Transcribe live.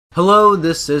Hello,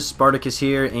 this is Spartacus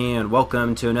here, and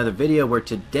welcome to another video where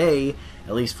today,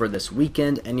 at least for this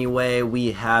weekend anyway,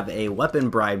 we have a weapon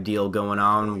bribe deal going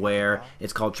on where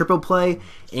it's called Triple Play,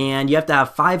 and you have to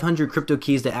have 500 crypto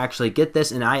keys to actually get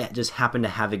this, and I just happen to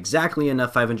have exactly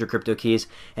enough 500 crypto keys,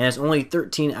 and it's only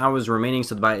 13 hours remaining,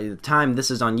 so by the time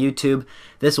this is on YouTube,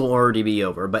 this will already be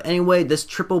over. But anyway, this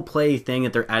Triple Play thing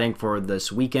that they're adding for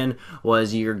this weekend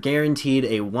was you're guaranteed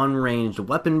a 1 ranged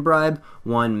weapon bribe,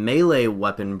 1 melee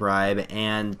weapon bribe,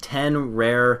 and 10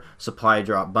 rare supply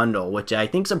drop bundle, which I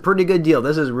think is a pretty good deal.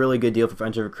 This is a really good deal for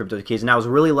 500 crypto keys, and I was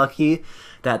really lucky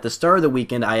that at the start of the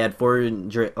weekend I had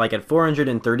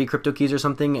 430 crypto keys or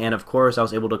something, and of course I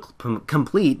was able to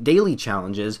complete daily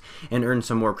challenges and earn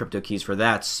some more crypto keys for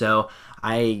that. So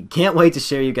I can't wait to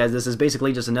share you guys. This is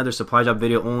basically just another supply drop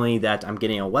video, only that I'm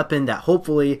getting a weapon that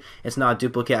hopefully it's not a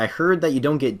duplicate. I heard that you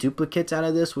don't get duplicates out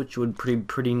of this, which would be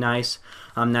pretty nice.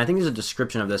 Now I think there's a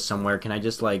description of this somewhere. Can I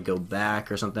just like go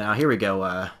back or something? Oh, here we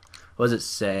go. What does it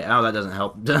say? Oh, that doesn't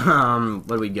help. What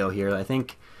do we go here? I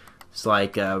think it's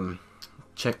like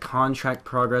check contract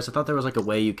progress. I thought there was like a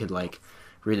way you could like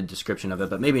read the description of it,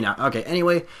 but maybe not. Okay,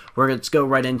 anyway, let's go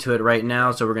right into it right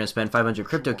now. So we're going to spend 500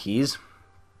 crypto keys.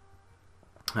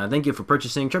 Thank you for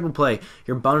purchasing Triple Play.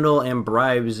 Your bundle and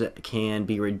bribes can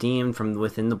be redeemed from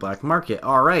within the black market.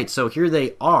 Alright, so here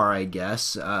they are, I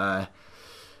guess.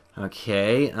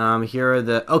 Okay, here are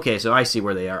the... Okay, so I see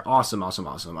where they are. Awesome, awesome,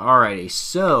 awesome. Alrighty,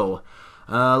 so...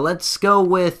 let's go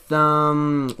with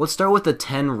let's start with the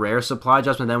 10 rare supply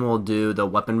drops, and then we'll do the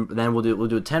weapon. Then we'll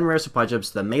do 10 rare supply drops,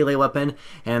 the melee weapon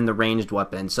and the ranged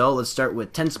weapon. So let's start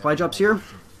with 10 supply drops here.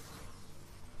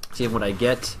 See what I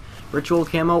get. Ritual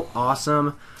camo,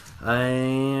 awesome,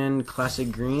 and classic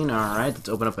green. All right, let's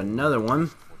open up another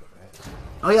one.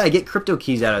 Oh yeah, I get crypto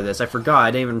keys out of this. I forgot.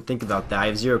 I didn't even think about that. I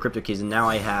have 0 crypto keys, and now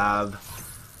I have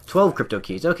 12 crypto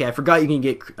keys. Okay, I forgot you can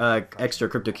get extra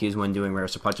crypto keys when doing rare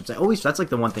supply chips. That's like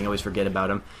the one thing I always forget about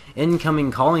them.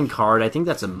 Incoming calling card. I think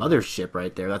that's a mothership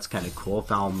right there. That's kind of cool.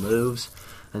 Foul moves.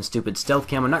 And stupid stealth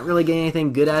cam. I'm not really getting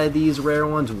anything good out of these rare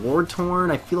ones. War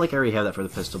torn. I feel like I already have that for the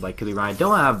pistol, but I could be wrong. I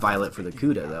don't have violet for the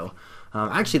Kuda though.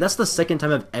 Actually, that's the second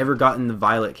time I've ever gotten the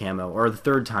violet camo, or the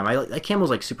third time. That camo's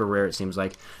like super rare, it seems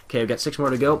like. Okay, I've got 6 more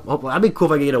to go. Hopefully, that'd be cool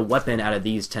if I could get a weapon out of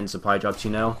these 10 supply drops,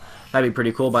 you know. That'd be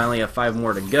pretty cool, but I only have 5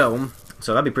 more to go.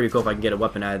 So that'd be pretty cool if I can get a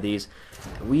weapon out of these.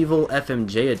 Weevil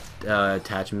FMJ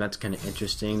attachment, that's kind of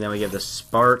interesting. Then we have the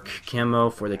Spark camo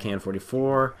for the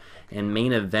KN-44. And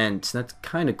main event, that's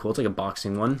kind of cool. It's like a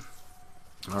boxing one.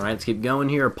 Alright, let's keep going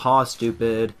here. Paw,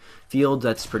 stupid. Field,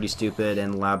 that's pretty stupid.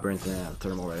 And Labyrinth,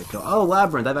 thermal reticle. Oh,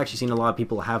 Labyrinth, I've actually seen a lot of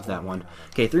people have that one.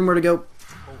 Okay, 3 more to go.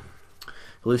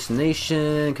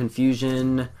 Hallucination,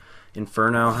 Confusion,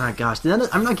 Inferno. Ah, gosh,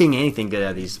 I'm not getting anything good out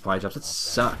of these supply drops. That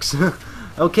sucks.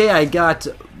 Okay, I got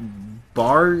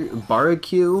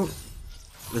Barbecue.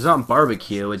 It's not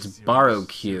Barbecue, it's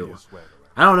Barocue.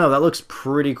 I don't know, that looks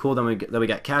pretty cool. Then we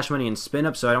got Cash Money and Spin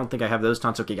Up, so I don't think I have those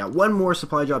taunts. Okay, got 1 more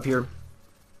supply drop here.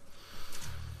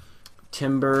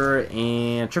 Timber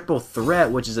and Triple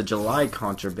Threat, which is a July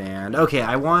contraband. Okay,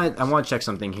 I want to check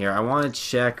something here. I want to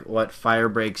check what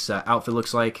Firebreak's outfit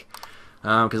looks like,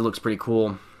 because it looks pretty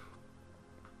cool.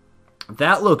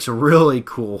 That looks really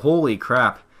cool. Holy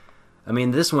crap. I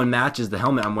mean, this one matches the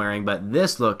helmet I'm wearing, but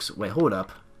this looks... Wait, hold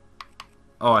up.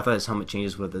 Oh, I thought his helmet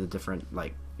changes with the different,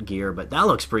 like, gear, but that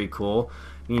looks pretty cool.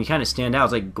 I mean, you kind of stand out.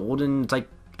 It's like golden. It's like,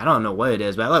 I don't know what it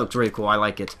is, but that looks really cool. I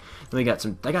like it. Then we got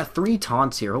I got 3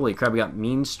 taunts here. Holy crap, we got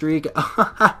Mean Streak.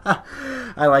 I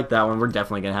like that one. We're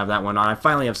definitely going to have that one on. I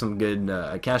finally have some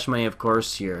good cash money, of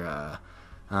course. Here,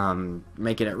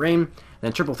 making it rain.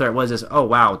 Then Triple Threat, what is this? Oh,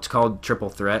 wow, it's called Triple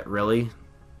Threat. Really?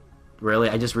 Really?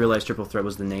 I just realized Triple Threat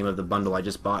was the name of the bundle I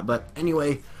just bought. But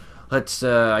anyway... Let's,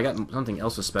 I got something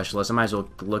else with Specialist. I might as well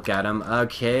look at them.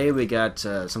 Okay, we got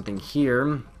something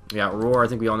here. We got Roar. I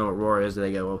think we all know what Roar is.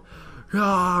 They go,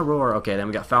 ah, Roar. Okay, then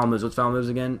we got Foul Moves. What's Foul Moves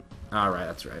again? Alright,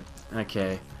 that's right.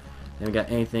 Okay. Then we got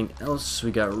anything else?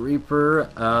 We got Reaper.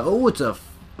 Oh, it's a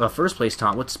first place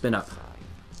taunt. What's Spin Up?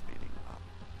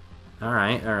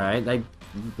 Alright, alright.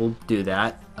 We'll do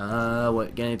that.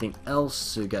 What, get anything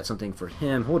else? We got something for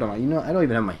him. Hold on. You know, I don't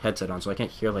even have my headset on, so I can't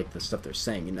hear, like, the stuff they're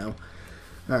saying, you know?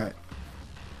 Alright.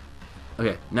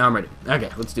 Okay, now I'm ready. Okay,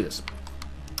 let's do this.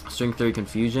 String 3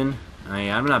 Confusion.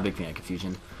 Yeah, I'm not a big fan of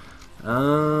Confusion.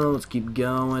 Let's keep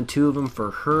going. 2 of them for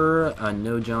her.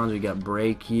 No Johns. We got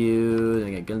Break You. Then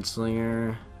we got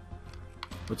Gunslinger.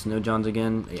 What's No Johns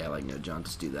again? Yeah, I like No Johns.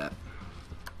 Let's do that.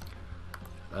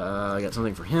 I got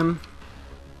something for him.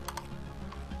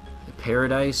 The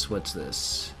Paradise. What's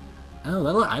this?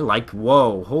 Oh, I like...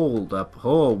 Whoa, hold up.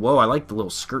 Oh, whoa, I like the little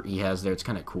skirt he has there. It's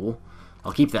kind of cool.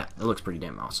 I'll keep that. It looks pretty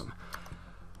damn awesome.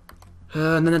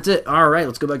 And then that's it. Alright,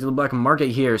 let's go back to the black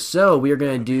market here. So, we are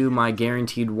going to do my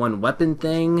guaranteed one weapon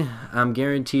thing. I'm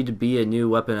guaranteed to be a new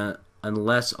weapon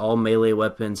unless all melee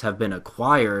weapons have been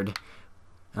acquired.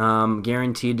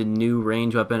 Guaranteed a new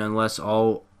range weapon unless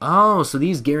all... Oh, so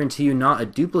these guarantee you not a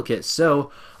duplicate.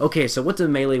 So, okay, so what's a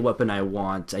melee weapon I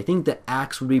want? I think the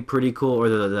axe would be pretty cool, or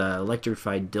the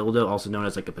electrified dildo, also known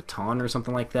as like a baton or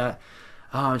something like that.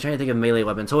 I'm trying to think of melee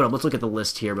weapons. Hold up, let's look at the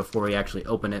list here before we actually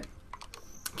open it.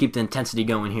 Keep the intensity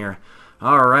going here.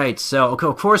 Alright, so okay,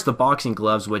 of course the boxing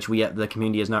gloves, which the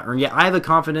community has not earned yet. I have a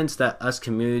confidence that as a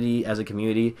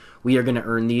community, we are going to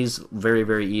earn these very,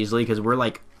 very easily, because we're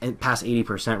like past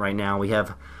 80% right now. We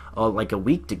have like a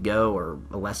week to go, or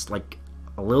like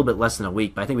a little bit less than a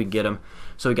week, but I think we can get them.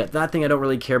 So we got that thing I don't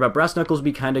really care about. Brass knuckles would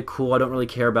be kind of cool. I don't really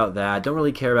care about that. Don't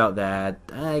really care about that.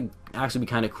 Axe would be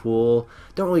kind of cool.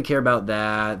 Don't really care about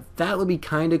that. That would be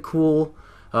kind of cool.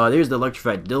 There's the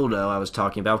electrified dildo I was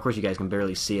talking about. Of course, you guys can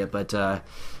barely see it, but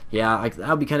yeah, that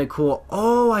would be kind of cool.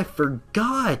 Oh, I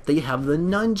forgot. They have the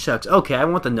nunchucks. Okay, I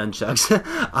want the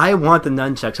nunchucks. I want the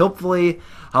nunchucks. Hopefully,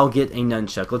 I'll get a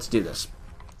nunchuck. Let's do this.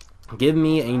 Give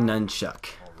me a nunchuck.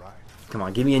 Come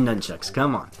on, give me a nunchucks.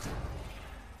 Come on.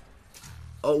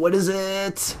 Oh, what is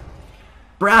it?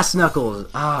 Brass knuckles.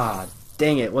 Ah,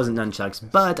 dang it, wasn't nunchucks,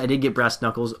 but I did get brass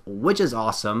knuckles, which is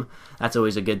awesome. That's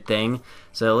always a good thing.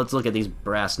 So let's look at these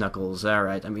brass knuckles.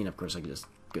 Alright, I mean, of course I can just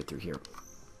go through here.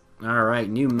 Alright,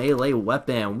 new melee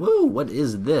weapon. Woo, what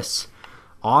is this?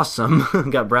 Awesome.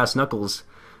 Got brass knuckles.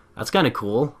 That's kind of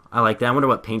cool. I like that. I wonder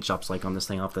what paint shop's like on this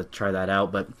thing. I'll have to try that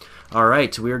out. But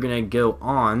alright, we're going to go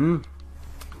on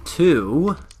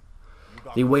to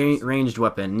the ranged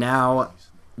weapon. Now,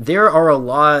 there are a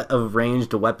lot of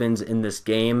ranged weapons in this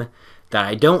game that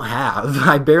I don't have.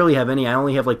 I barely have any. I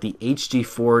only have like the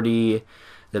HG40,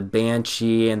 the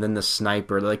Banshee, and then the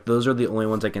Sniper. Like, those are the only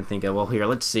ones I can think of. Well, here,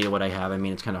 let's see what I have. I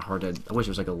mean, it's kind of hard to... I wish it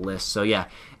was like a list. So, yeah,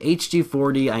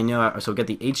 HG40, I know... So, get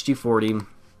the HG40.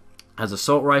 As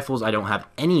assault rifles, I don't have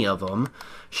any of them.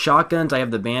 Shotguns, I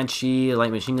have the Banshee.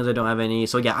 Light machine guns, I don't have any.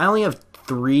 So, yeah, I only have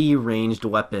 3 ranged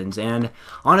weapons, and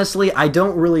honestly I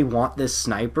don't really want this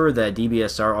sniper, the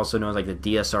DBSR, also known as like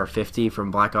the DSR-50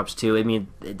 from Black Ops 2. I mean,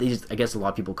 I guess a lot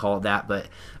of people call it that, but the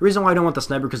reason why I don't want the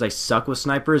sniper because I suck with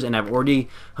snipers, and I've already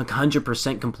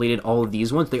 100% completed all of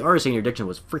these ones. The RSA interdiction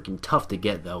was freaking tough to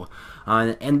get though,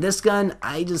 and this gun,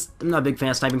 I'm not a big fan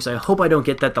of sniping, so I hope I don't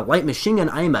get that. The light machine gun,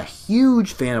 I am a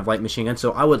huge fan of light machine gun,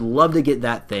 so I would love to get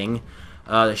that thing.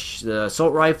 The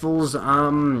assault rifles,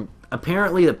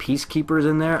 apparently the Peacekeeper's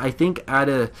in there. I think out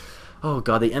of, oh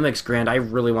god, the MX Grand. I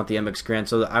really want the MX Grand.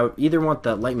 So I would either want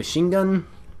the light machine gun,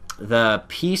 the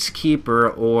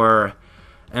Peacekeeper, or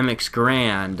MX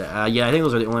Grand. Yeah, I think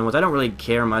those are the only ones. I don't really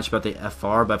care much about the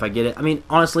FR, but if I get it, I mean,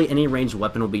 honestly, any ranged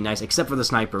weapon would be nice, except for the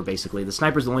sniper, basically. The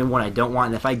sniper's the only one I don't want,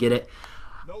 and if I get it,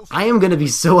 I am going to be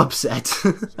so upset.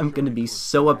 I'm going to be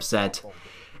so upset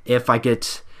if I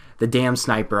get the damn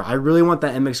sniper. I really want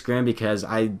that MX Grand because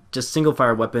single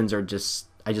fire weapons are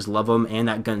I just love them, and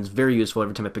that gun's very useful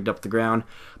every time I picked up the ground.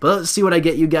 But let's see what I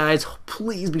get, you guys.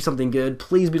 Please be something good.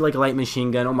 Please be like a light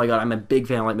machine gun. Oh my god, I'm a big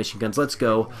fan of light machine guns. Let's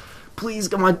go. Please,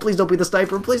 come on. Please don't be the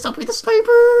sniper. Please don't be the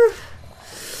sniper.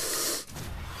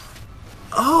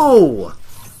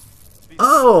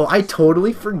 Oh, I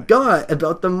totally forgot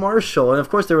about the Marshall. And of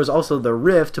course there was also the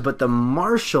Rift, but the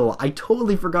Marshall, I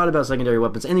totally forgot about secondary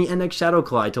weapons. And the NX Shadow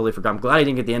Claw, I totally forgot. I'm glad I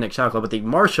didn't get the NX Shadow Claw, but the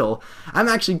Marshall, I'm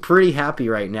actually pretty happy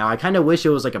right now. I kind of wish it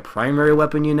was like a primary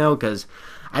weapon, you know, because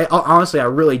honestly, I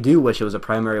really do wish it was a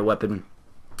primary weapon.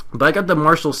 But I got the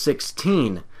Marshall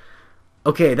 16.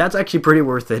 Okay, that's actually pretty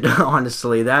worth it,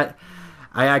 honestly. I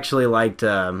actually liked,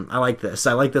 I like this.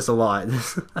 I like this a lot.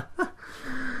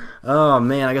 Oh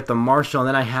man, I got the Marshall, and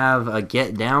then I have a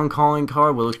Get Down calling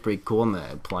card, which looks pretty cool. I'm going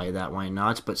to apply that, why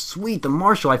not? But sweet, the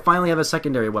Marshall, I finally have a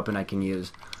secondary weapon I can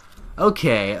use.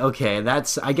 Okay,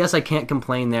 I guess I can't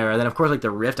complain there. And then of course, like the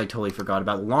Rift, I totally forgot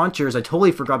about. Launchers, I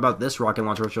totally forgot about this rocket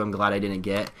launcher, which I'm glad I didn't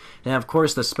get. And of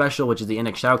course the special, which is the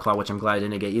NX Shadow Claw, which I'm glad I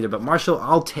didn't get either. But Marshall,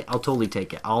 I'll totally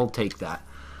take it. I'll take that.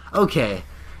 Okay.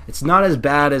 It's not as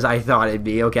bad as I thought it'd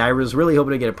be. Okay, I was really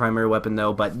hoping to get a primary weapon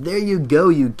though, but there you go,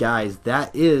 you guys.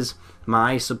 That is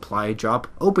my supply drop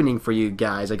opening for you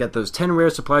guys. I got those 10 rare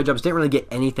supply drops. Didn't really get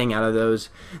anything out of those.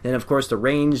 Then of course the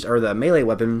ranged, or the melee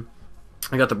weapon,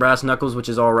 I got the brass knuckles, which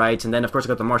is alright, and then of course I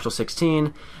got the Marshall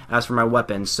 16 as for my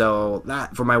weapon. So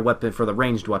that for my weapon, for the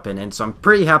ranged weapon, and so I'm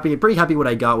pretty happy what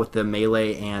I got with the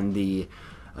melee and the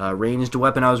ranged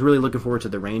weapon. I was really looking forward to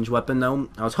the ranged weapon though.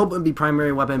 I was hoping it'd be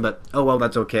primary weapon, but oh well,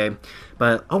 that's okay.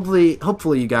 But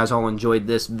hopefully you guys all enjoyed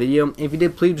this video. If you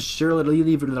did, please be sure to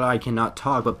leave it. I cannot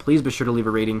talk, but please be sure to leave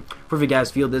a rating for if you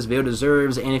guys feel this video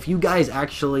deserves. And if you guys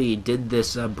actually did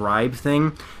this bribe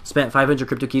thing, spent 500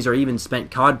 crypto keys, or even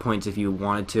spent COD points if you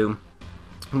wanted to,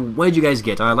 what did you guys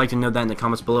get? I'd like to know that in the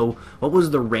comments below. What was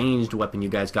the ranged weapon you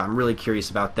guys got? I'm really curious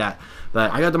about that.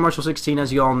 But I got the Marshall 16,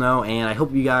 as you all know, and I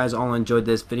hope you guys all enjoyed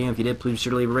this video. If you did, please be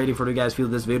sure to leave a rating for what you guys feel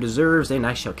this video deserves, and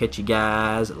I shall catch you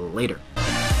guys later.